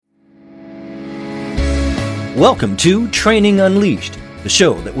Welcome to Training Unleashed, the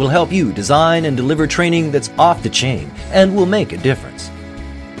show that will help you design and deliver training that's off the chain and will make a difference.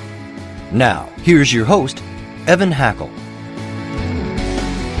 Now, here's your host, Evan Hackle.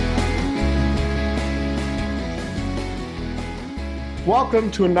 Welcome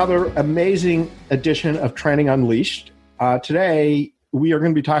to another amazing edition of Training Unleashed. Today, we are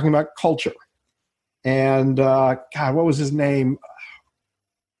going to be talking about culture. And, God, what was his name?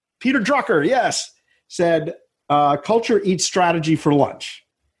 Peter Drucker, yes, said, culture eats strategy for lunch.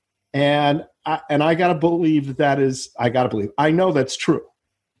 And I got to believe I know that's true.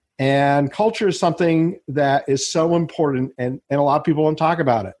 And culture is something that is so important, and a lot of people don't talk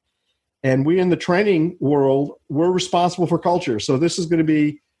about it. And we in the training world, we're responsible for culture. So this is going to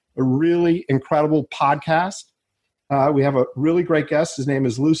be a really incredible podcast. We have a really great guest. His name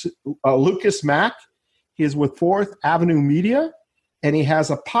is Lucas Mack. He is with Fourth Avenue Media, and he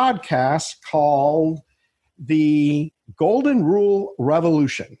has a podcast called The Golden Rule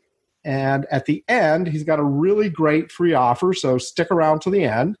Revolution. And at the end, he's got a really great free offer, so stick around to the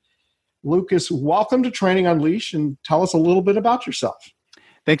end. Lucas, welcome to Training Unleashed, and tell us a little bit about yourself.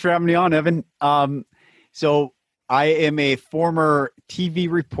 Thanks for having me on, Evan. So I am a former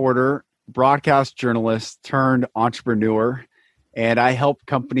TV reporter, broadcast journalist turned entrepreneur, and I help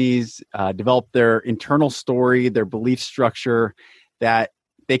companies develop their internal story, their belief structure that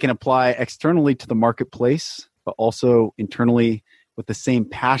they can apply externally to the marketplace, but also internally with the same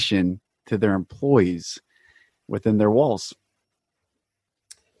passion to their employees within their walls.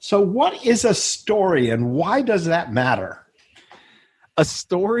 So what is a story, and why does that matter? A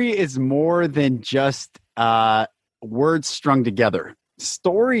story is more than just words strung together.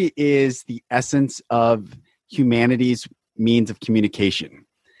 Story is the essence of humanity's means of communication.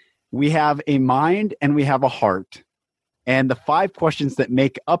 We have a mind and we have a heart. And the 5 questions that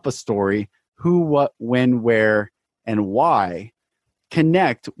make up a story, who, what, when, where, and why,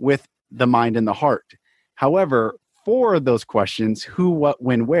 connect with the mind and the heart. However, 4 of those questions, who, what,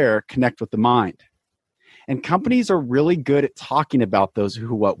 when, where, connect with the mind. And companies are really good at talking about those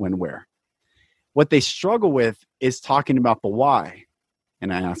who, what, when, where. What they struggle with is talking about the why.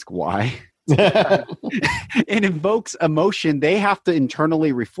 And I ask why. It invokes emotion. They have to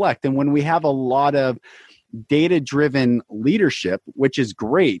internally reflect. And when we have a lot of data-driven leadership, which is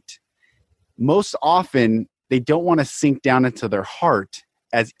great, most often they don't want to sink down into their heart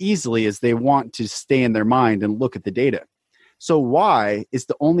as easily as they want to stay in their mind and look at the data. So why is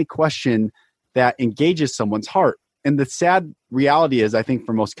the only question that engages someone's heart. And the sad reality is, I think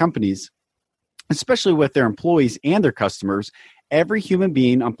for most companies, especially with their employees and their customers, every human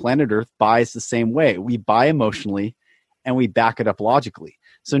being on planet Earth buys the same way. We buy emotionally and we back it up logically.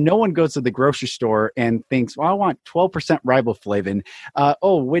 So no one goes to the grocery store and thinks, well, I want 12% riboflavin.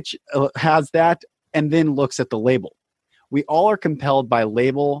 Which has that? And then looks at the label. We all are compelled by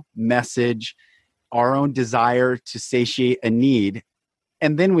label, message, our own desire to satiate a need.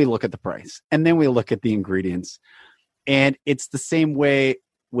 And then we look at the price. And then we look at the ingredients. And it's the same way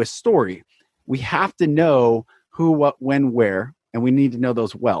with story. We have to know who, what, when, where, and we need to know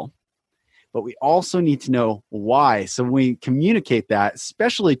those well. But we also need to know why. So when we communicate that,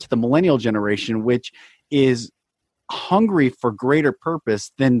 especially to the millennial generation, which is hungry for greater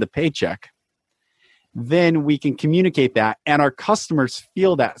purpose than the paycheck, then we can communicate that. And our customers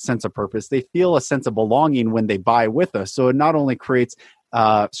feel that sense of purpose. They feel a sense of belonging when they buy with us. So it not only creates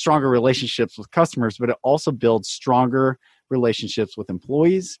stronger relationships with customers, but it also builds stronger relationships with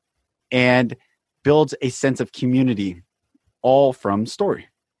employees and builds a sense of community, all from story.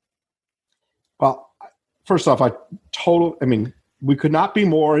 Well, first off, we could not be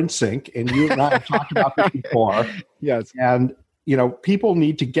more in sync, and you and I have talked about this before. Yes. And, people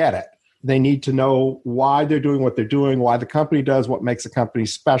need to get it. They need to know why they're doing what they're doing, why the company does, what makes a company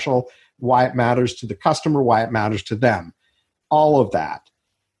special, why it matters to the customer, why it matters to them. All of that.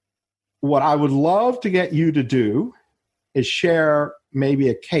 What I would love to get you to do is share maybe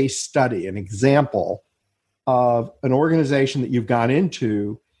a case study, an example of an organization that you've gone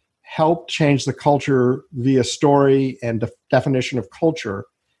into, helped change the culture via story and definition of culture,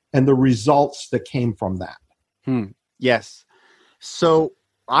 and the results that came from that. Yes. So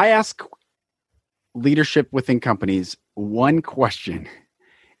I ask leadership within companies one question.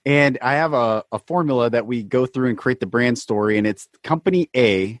 And I have a formula that we go through and create the brand story, and it's company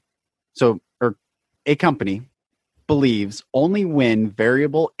A. Or a company believes only when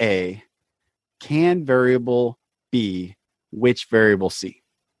variable A can variable B, which variable C.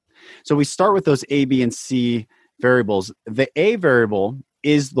 So we start with those A, B, and C variables. The A variable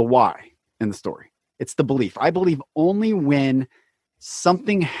is the why in the story. It's the belief. I believe only when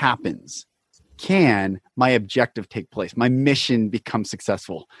something happens can my objective take place? My mission becomes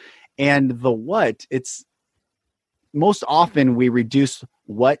successful. And the what, it's most often we reduce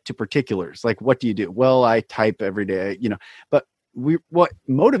what to particulars. Like, what do you do? Well, I type every day, but what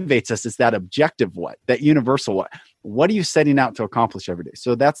motivates us is that objective what, that universal what. What are you setting out to accomplish every day?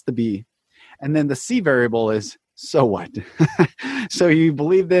 So that's the B. And then the C variable is, so what? So you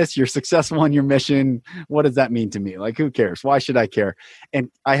believe this, you're successful in your mission. What does that mean to me? Like, who cares? Why should I care?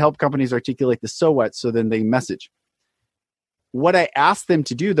 And I help companies articulate the so what, so then they message. What I ask them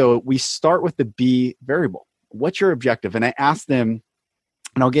to do, though, we start with the B variable. What's your objective? And I ask them,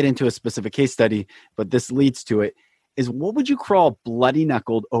 and I'll get into a specific case study, but this leads to it, is what would you crawl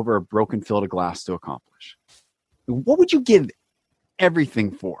bloody-knuckled over a broken field of glass to accomplish? What would you give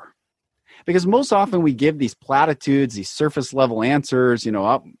everything for? Because most often we give these platitudes, these surface level answers,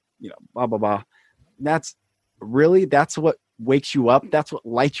 blah, blah, blah. That's what wakes you up. That's what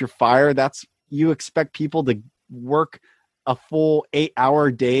lights your fire. You expect people to work a full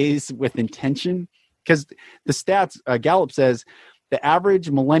 8-hour days with intention. Because the stats, Gallup says the average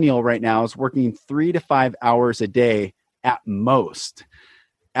millennial right now is working 3 to 5 hours a day at most.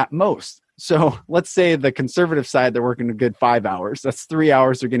 At most. So let's say the conservative side, they're working a good 5 hours. That's 3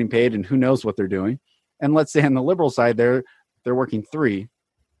 hours they're getting paid, and who knows what they're doing. And let's say on the liberal side, they're working 3.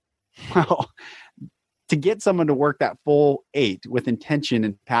 Well, to get someone to work that full 8 with intention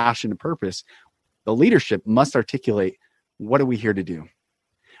and passion and purpose, the leadership must articulate, what are we here to do?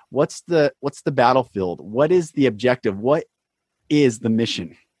 What's the battlefield? What is the objective? What is the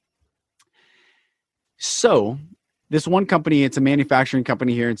mission? So this one company, it's a manufacturing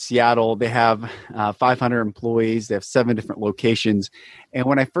company here in Seattle. They have 500 employees. They have 7 different locations. And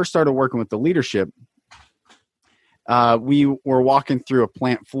when I first started working with the leadership, we were walking through a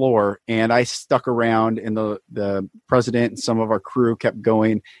plant floor, and I stuck around, and the president and some of our crew kept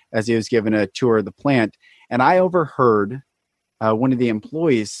going as he was giving a tour of the plant. And I overheard one of the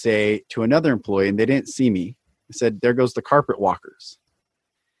employees say to another employee, and they didn't see me, I said, "There goes the carpet walkers."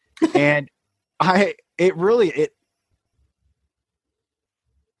 And I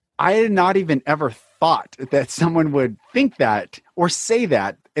had not even ever thought that someone would think that or say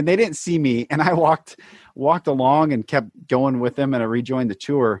that, and they didn't see me. And I walked along and kept going with them, and I rejoined the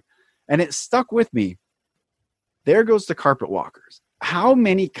tour, and it stuck with me. There goes the carpet walkers. How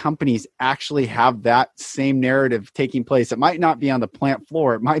many companies actually have that same narrative taking place? It might not be on the plant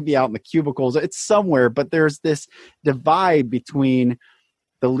floor. It might be out in the cubicles. It's somewhere, but there's this divide between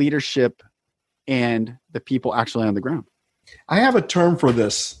the leadership and the people actually on the ground. I have a term for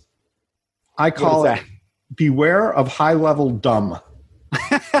this. I call it beware of high-level dumb.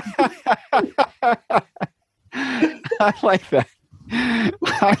 I like that.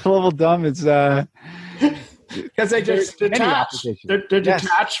 High-level dumb is because they just detach. They're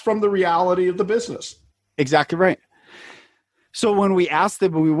detached from the reality of the business. Exactly right. So when we asked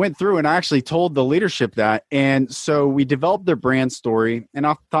them, we went through and I actually told the leadership that. And so we developed their brand story. And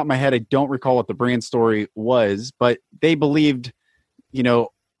off the top of my head, I don't recall what the brand story was, but they believed,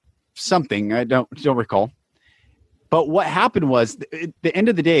 something. I don't recall. But what happened was, at the end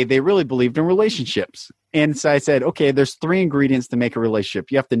of the day, they really believed in relationships. And so I said, okay, there's 3 ingredients to make a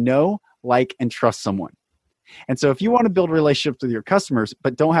relationship. You have to know, like, and trust someone. And so if you want to build relationships with your customers,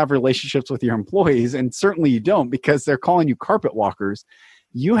 but don't have relationships with your employees, and certainly you don't because they're calling you carpet walkers,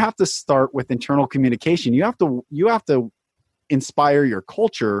 you have to start with internal communication. You have to inspire your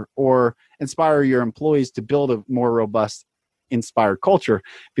culture or inspire your employees to build a more robust, inspired culture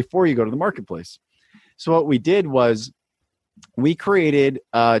before you go to the marketplace. So what we did was we created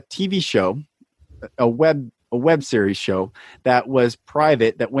a TV show, a web series show that was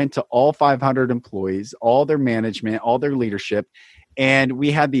private, that went to all 500 employees, all their management, all their leadership. And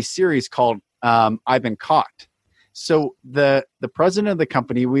we had these series called I've Been Caught. So the president of the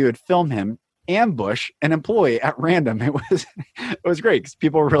company, we would film him ambush an employee at random. It was great because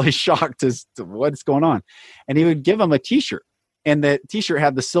people were really shocked as to what's going on. And he would give them a t-shirt, and the t-shirt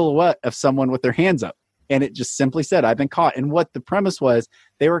had the silhouette of someone with their hands up. And it just simply said, I've been caught. And what the premise was,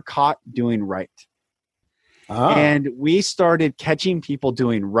 they were caught doing right. And we started catching people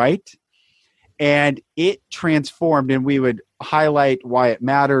doing right, and it transformed. And we would highlight why it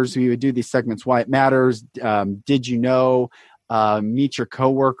matters. We would do these segments, why it matters. Did you know? Meet your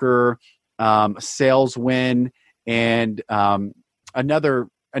coworker, sales win, and another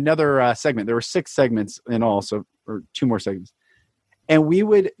segment. There were 6 segments in all, or 2 more segments. And we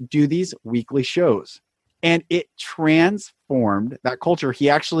would do these weekly shows. And it transformed that culture.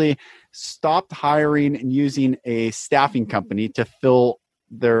 He actually stopped hiring and using a staffing company to fill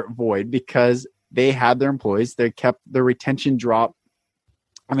their void because they had their employees. They kept their retention drop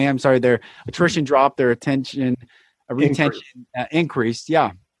their attrition dropped, their retention increased.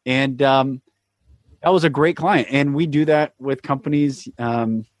 Yeah. And that was a great client. And we do that with companies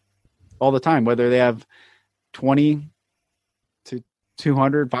all the time, whether they have 20 to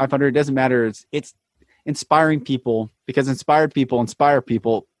 200, 500, it doesn't matter. It's inspiring people, because inspired people inspire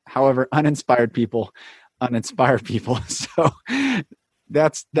people. However, uninspired people uninspire people. So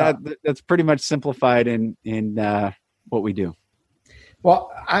that's pretty much simplified in what we do.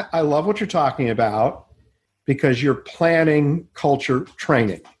 Well, I love what you're talking about, because you're planning culture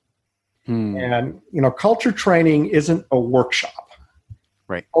training. And, culture training isn't a workshop.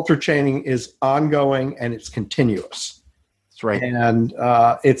 Right. Culture training is ongoing and it's continuous. That's right. And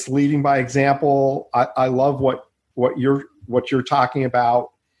it's leading by example. I love what you're talking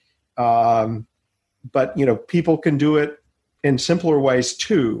about. But, people can do it in simpler ways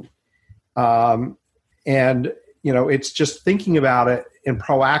too. And, it's just thinking about it and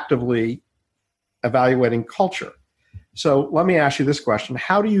proactively evaluating culture. So let me ask you this question.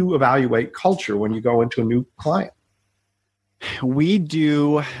 How do you evaluate culture when you go into a new client? We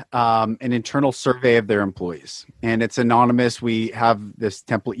do an internal survey of their employees, and it's anonymous. We have this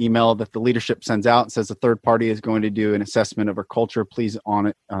template email that the leadership sends out and says a third party is going to do an assessment of our culture. Please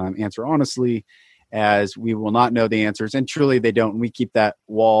answer honestly, as we will not know the answers. And truly they don't. We keep that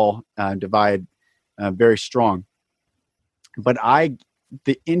wall divide very strong. But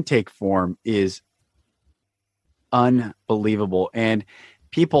the intake form is unbelievable. And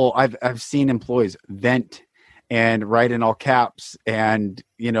people, I've seen employees vent and write in all caps, and,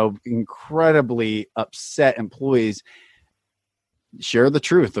 incredibly upset employees share the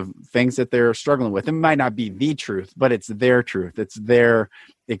truth of things that they're struggling with. It might not be the truth, but it's their truth. It's their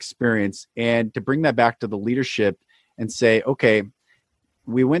experience. And to bring that back to the leadership and say, okay,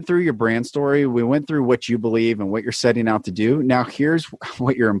 we went through your brand story. We went through what you believe and what you're setting out to do. Now here's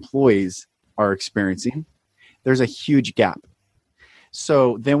what your employees are experiencing. There's a huge gap.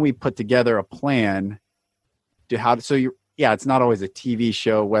 So then we put together a plan to it's not always a TV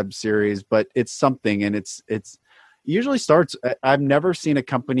show, web series, but it's something. And it's usually starts, I've never seen a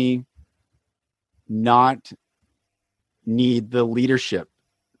company not need the leadership,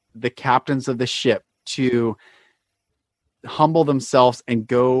 the captains of the ship, to humble themselves and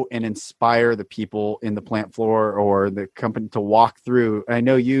go and inspire the people in the plant floor or the company to walk through. I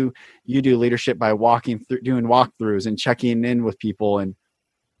know you do leadership by walking through, doing walkthroughs and checking in with people. And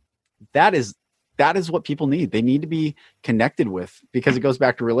that is what people need. They need to be connected with, because it goes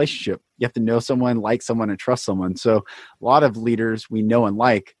back to relationship. You have to know someone, like someone, and trust someone. So a lot of leaders we know and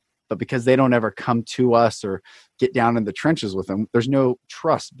like, but because they don't ever come to us or get down in the trenches with them, there's no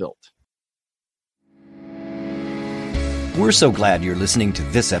trust built. We're so glad you're listening to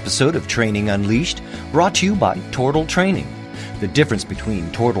this episode of Training Unleashed, brought to you by Tortal Training. The difference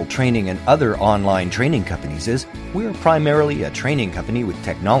between Tortal Training and other online training companies is we're primarily a training company with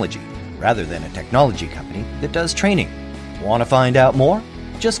technology, rather than a technology company that does training. Want to find out more?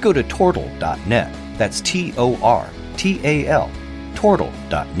 Just go to tortal.net. That's Tortal,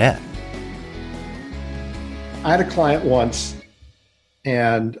 tortal.net. I had a client once,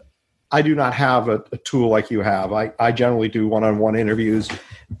 and I do not have a tool like you have. I generally do one-on-one interviews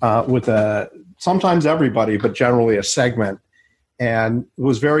with sometimes everybody, but generally a segment. And it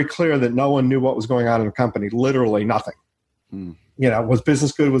was very clear that no one knew what was going on in the company, literally nothing. Was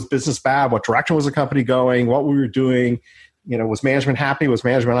business good? Was business bad? What direction was the company going? What we were doing? Was management happy? Was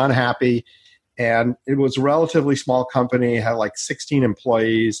management unhappy? And it was a relatively small company, had like 16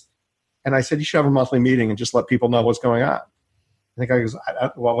 employees. And I said, you should have a monthly meeting and just let people know what's going on. I think I goes,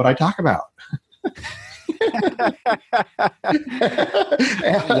 what would I talk about?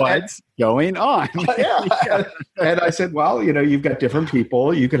 What's going on? Yeah. And I said, well, you've got different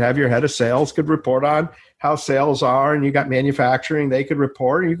people. You could have your head of sales could report on how sales are, and you got manufacturing, they could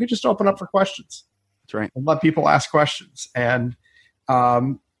report, and you could just open up for questions. That's right. And let people ask questions. And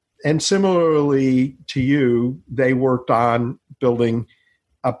similarly to you, they worked on building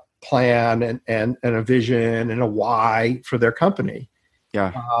a plan and a vision and a why for their company.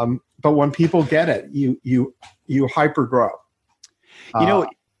 Yeah. But when people get it, you hyper grow.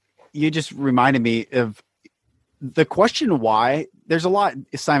 You just reminded me of the question why. There's a lot.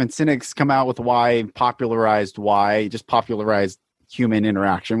 Simon Sinek's come out with why, popularized human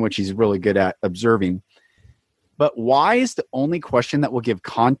interaction, which he's really good at observing. But why is the only question that will give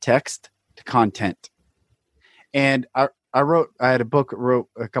context to content. And I had a book wrote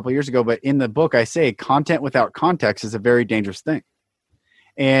a couple of years ago, but in the book I say content without context is a very dangerous thing.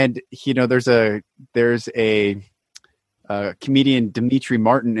 And there's a comedian Dimitri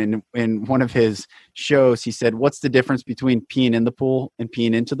Martin in one of his shows. He said, "What's the difference between peeing in the pool and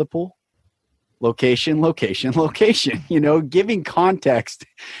peeing into the pool? Location, location, location." Giving context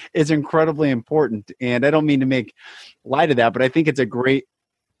is incredibly important. And I don't mean to make light of that, but I think it's a great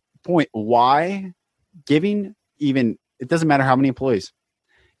point. Why giving, even, it doesn't matter how many employees,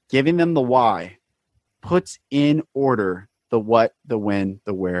 giving them the why puts in order the what, the when,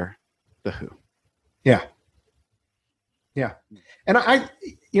 the where, the who. Yeah. Yeah. And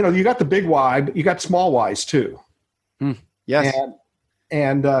you got the big why, but you got small whys too. Yes.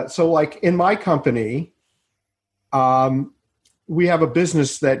 And so like in my company, we have a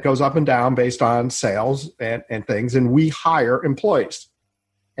business that goes up and down based on sales and things. And we hire employees,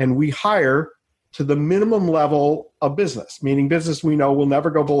 and we hire to the minimum level of business, meaning business we know will never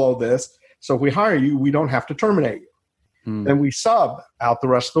go below this. So if we hire you, we don't have to terminate you. And we sub out the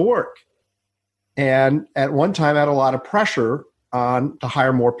rest of the work. And at one time, I had a lot of pressure on to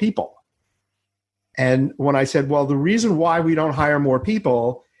hire more people. And when I said, well, the reason why we don't hire more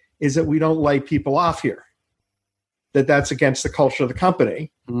people is that we don't lay people off here, that's against the culture of the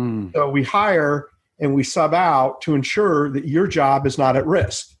company. So we hire and we sub out to ensure that your job is not at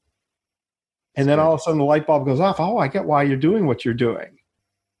risk. And then all of a sudden the light bulb goes off. Oh, I get why you're doing what you're doing.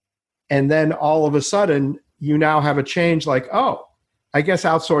 And then all of a sudden you now have a change like, oh, I guess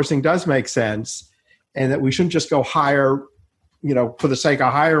outsourcing does make sense, and that we shouldn't just go hire, for the sake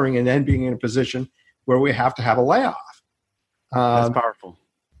of hiring and then being in a position where we have to have a layoff. That's powerful.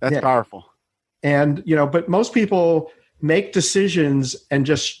 That's powerful. And, but most people make decisions and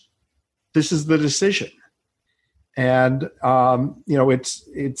just, this is the decision. And,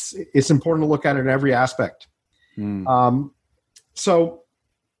 it's important to look at it in every aspect. So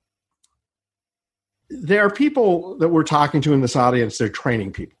there are people that we're talking to in this audience, they're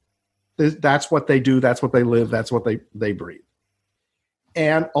training people. That's what they do. That's what they live. That's what they breathe.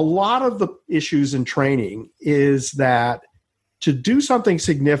 And a lot of the issues in training is that to do something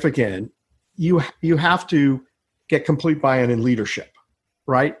significant, you have to get complete buy-in in leadership,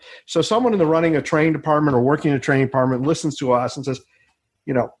 right? So someone in the running a training department or working in a training department listens to us and says,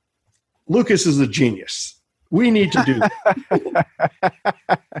 Lucas is a genius. We need to do that.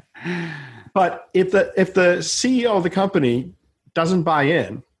 But if the CEO of the company doesn't buy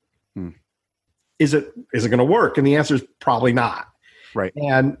in, is it going to work? And the answer is probably not. Right.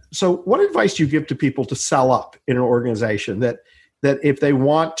 And so what advice do you give to people to sell up in an organization that if they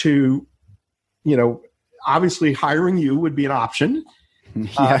want to, obviously hiring you would be an option.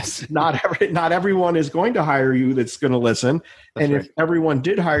 Yes. Not everyone is going to hire you that's going to listen. That's and right. If everyone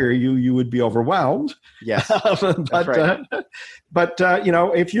did hire you, you would be overwhelmed. Yes. But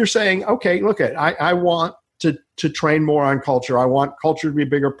if you're saying, okay, look, I want to train more on culture. I want culture to be a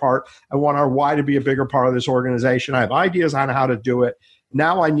bigger part. I want our why to be a bigger part of this organization. I have ideas on how to do it.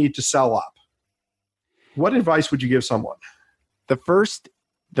 Now I need to sell up. What advice would you give someone? The first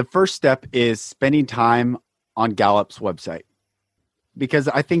step is spending time on Gallup's website. Because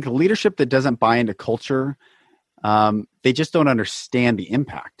I think leadership that doesn't buy into culture, they just don't understand the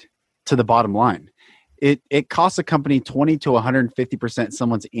impact to the bottom line. It costs a company 20 to 150%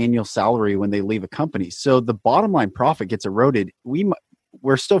 someone's annual salary when they leave a company. So the bottom line profit gets eroded.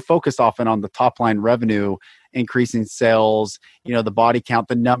 We're still focused often on the top line revenue, increasing sales, the body count,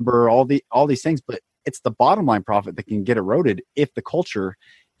 the number, all these things. But it's the bottom line profit that can get eroded if the culture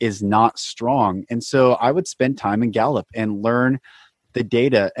is not strong. And so I would spend time in Gallup and learn the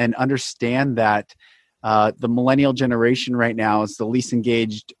data and understand that the millennial generation right now is the least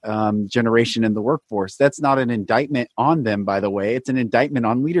engaged generation in the workforce. That's not an indictment on them, by the way. It's an indictment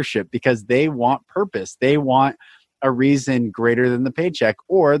on leadership because they want purpose. They want a reason greater than the paycheck,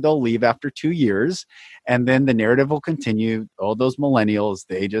 or they'll leave after 2 years. And then the narrative will continue. Oh, those millennials,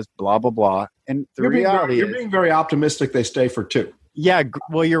 they just blah, blah, blah. And the reality is... You're being very optimistic they stay for 2. Yeah,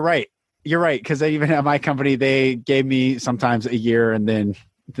 well, you're right. You're right. Because even at my company, they gave me sometimes a year and then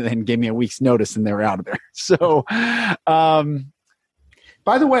gave me a week's notice and they were out of there. So, by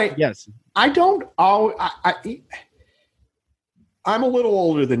the way, yes, I'm a little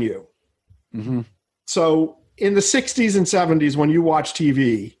older than you. Mm-hmm. So in the 60s and 70s, when you watch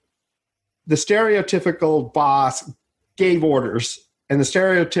TV, the stereotypical boss gave orders and the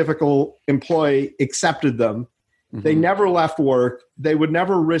stereotypical employee accepted them. Mm-hmm. They never left work. They would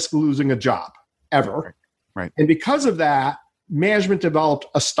never risk losing a job, ever. Right. And because of that, management developed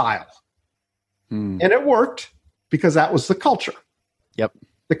a style. And it worked because that was the culture. Yep.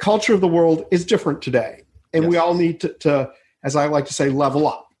 The culture of the world is different today. And we all need to, as I like to say, level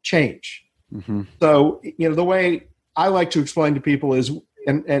up, change. Mm-hmm. So, the way I like to explain to people is,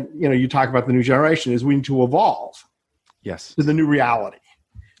 and you talk about the new generation, is we need to evolve. Yes. to the new reality.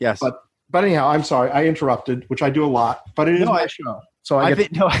 Yes. But anyhow, I'm sorry I interrupted, which I do a lot. But it is my show, so it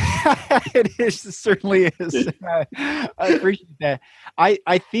is, it certainly is. I appreciate that.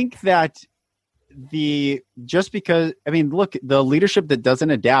 I think that look, the leadership that doesn't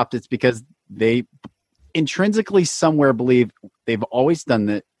adapt, it's because they intrinsically somewhere believe they've always done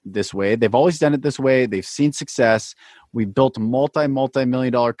it this way. They've always done it this way. They've seen success. We've built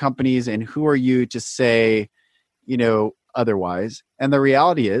multi-million dollar companies. And who are you to say, otherwise? And the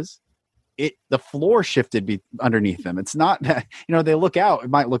reality is the floor shifted underneath them. It's not that, they look out, it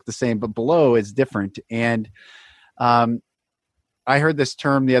might look the same, but below is different. And, I heard this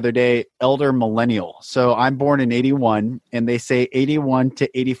term the other day, elder millennial. So I'm born in 81, and they say 81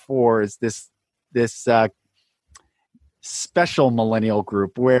 to 84 is this special millennial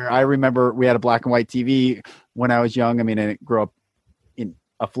group where I remember we had a black and white TV when I was young. I mean, I didn't grow up in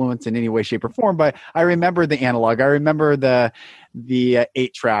affluence in any way, shape, or form, but I remember the analog. I remember the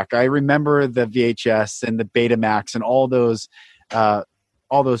 8-track. I remember the VHS and the Betamax and all those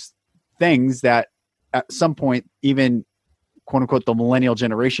things that at some point, even quote unquote, the millennial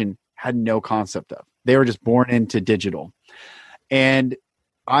generation had no concept of. They were just born into digital. And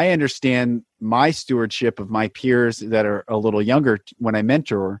I understand my stewardship of my peers that are a little younger when I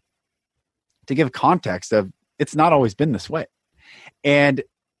mentor to give context of it's not always been this way. And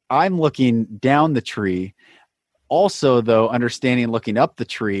I'm looking down the tree. Also, though, understanding looking up the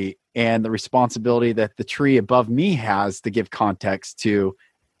tree and the responsibility that the tree above me has to give context to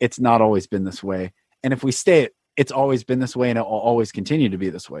it's not always been this way. And if we stay it's always been this way and it will always continue to be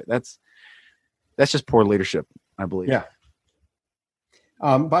this way. That's just poor leadership, I believe. Yeah.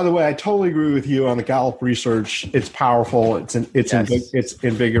 By the way, I totally agree with you on the Gallup research. It's powerful. It's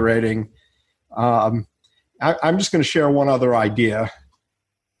invigorating. I'm just going to share one other idea.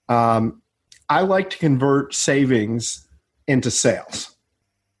 I like to convert savings into sales.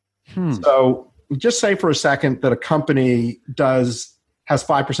 So just say for a second that a company has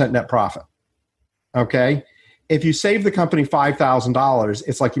 5% net profit. Okay. If you save the company $5,000,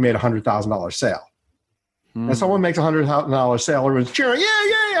 it's like you made a $100,000 sale. And someone makes a $100,000 sale, everyone's cheering,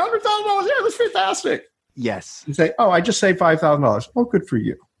 yay, $100,000, yeah, that's fantastic. Yes. You say, I just saved $5,000. Oh, good for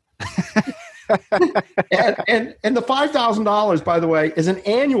you. and the $5,000, by the way, is an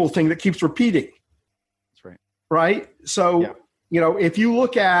annual thing that keeps repeating. That's right. Right? So, if you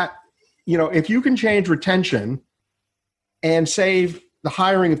look at, if you can change retention and save the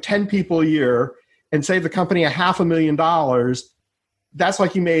hiring of 10 people a year and save the company $500,000, that's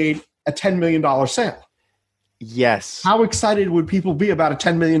like you made a $10 million sale. Yes. How excited would people be about a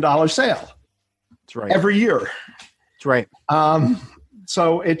 $10 million sale? That's right. Every year. That's right.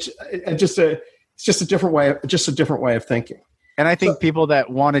 So it's just a different way of thinking. And I think people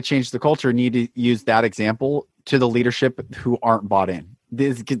that want to change the culture need to use that example to the leadership who aren't bought in.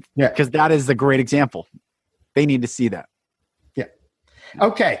 Because that is the great example. They need to see that. Yeah.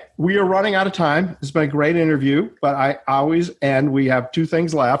 Okay. We are running out of time. It's been a great interview, but I always end. We have two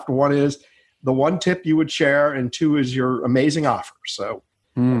things left. One is the one tip you would share, and two is your amazing offer. So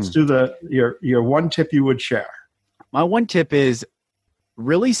let's do your one tip you would share. My one tip is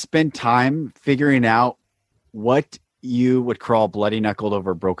really spend time figuring out what you would crawl bloody knuckled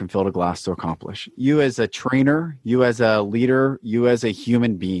over a broken field of glass to accomplish. You as a trainer, you as a leader, you as a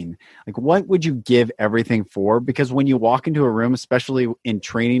human being. Like, what would you give everything for? Because when you walk into a room, especially in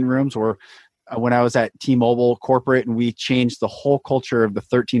training rooms, or when I was at T-Mobile corporate and we changed the whole culture of the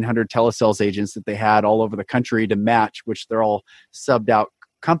 1,300 telesales agents that they had all over the country to match, which they're all subbed out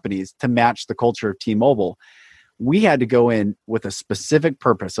companies, to match the culture of T-Mobile. We had to go in with a specific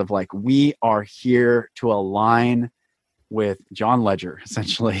purpose of like, we are here to align with John Ledger,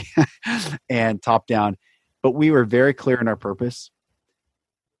 essentially, and top down. But we were very clear in our purpose.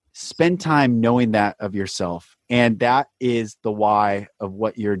 Spend time knowing that of yourself. And that is the why of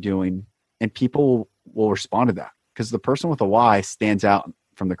what you're doing. And people will respond to that because the person with a why stands out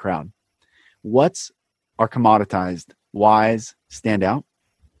from the crowd. What's are commoditized? Whys stand out?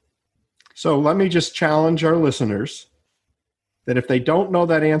 So let me just challenge our listeners that if they don't know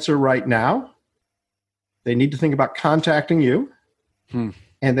that answer right now, they need to think about contacting you. And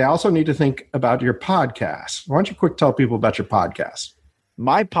they also need to think about your podcast. Why don't you quick tell people about your podcast?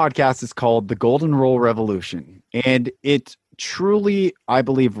 My podcast is called The Golden Rule Revolution. And it's truly, I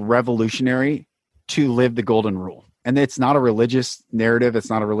believe, revolutionary to live the golden rule. And it's not a religious narrative. It's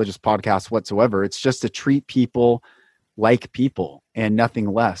not a religious podcast whatsoever. It's just to treat people like people and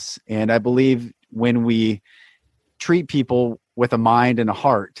nothing less. And I believe when we treat people with a mind and a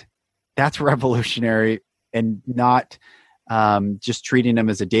heart, that's revolutionary and not just treating them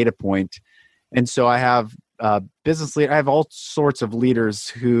as a data point. And so I have business leaders. I have all sorts of leaders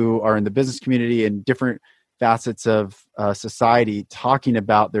who are in the business community and different facets of society talking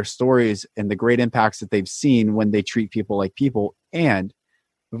about their stories and the great impacts that they've seen when they treat people like people. And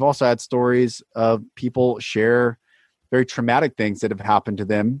we've also had stories of people share very traumatic things that have happened to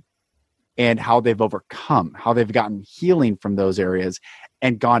them and how they've overcome, how they've gotten healing from those areas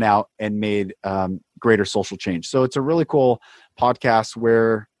and gone out and made greater social change. So it's a really cool podcast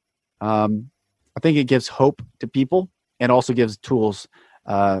where I think it gives hope to people and also gives tools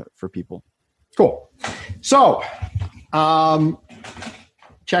for people. Cool. So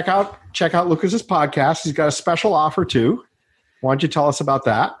check out Lucas's podcast. He's got a special offer too. Why don't you tell us about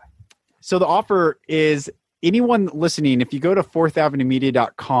that? So the offer is anyone listening, if you go to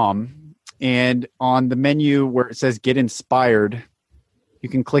fourthavenuemedia.com and on the menu where it says Get Inspired, you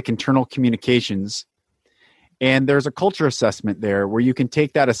can click Internal Communications. And there's a culture assessment there where you can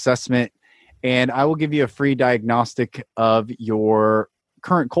take that assessment and I will give you a free diagnostic of your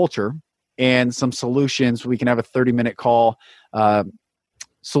current culture and some solutions. We can have a 30-minute call,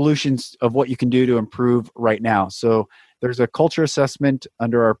 solutions of what you can do to improve right now. So there's a culture assessment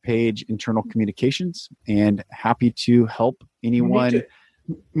under our page, Internal Communications, and happy to help anyone.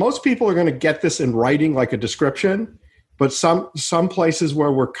 Most people are going to get this in writing, like a description, but some places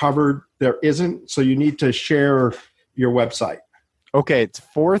where we're covered, there isn't. So you need to share your website. Okay,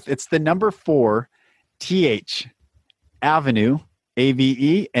 it's the number 4, TH, Avenue,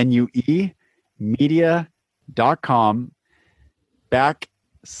 AVENUE, media.com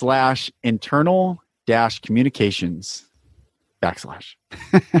 /internal-communications /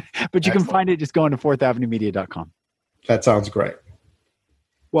 But you can find it just going to fourthavenuemedia.com. That sounds great.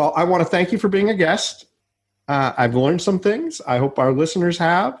 Well, I want to thank you for being a guest. I've learned some things. I hope our listeners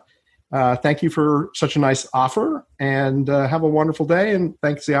have. Thank you for such a nice offer, and have a wonderful day. And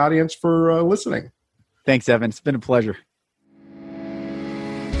thanks the audience for listening. Thanks, Evan. It's been a pleasure.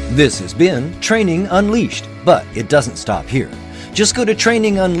 This has been Training Unleashed, but it doesn't stop here. Just go to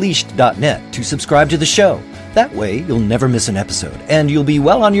trainingunleashed.net to subscribe to the show. That way, you'll never miss an episode, and you'll be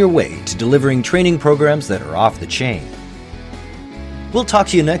well on your way to delivering training programs that are off the chain. We'll talk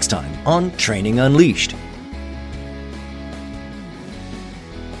to you next time on Training Unleashed.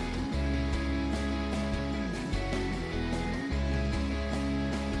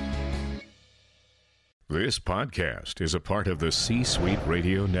 This podcast is a part of the C-Suite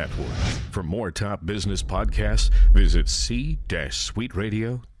Radio Network. For more top business podcasts, visit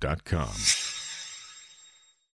c-suiteradio.com.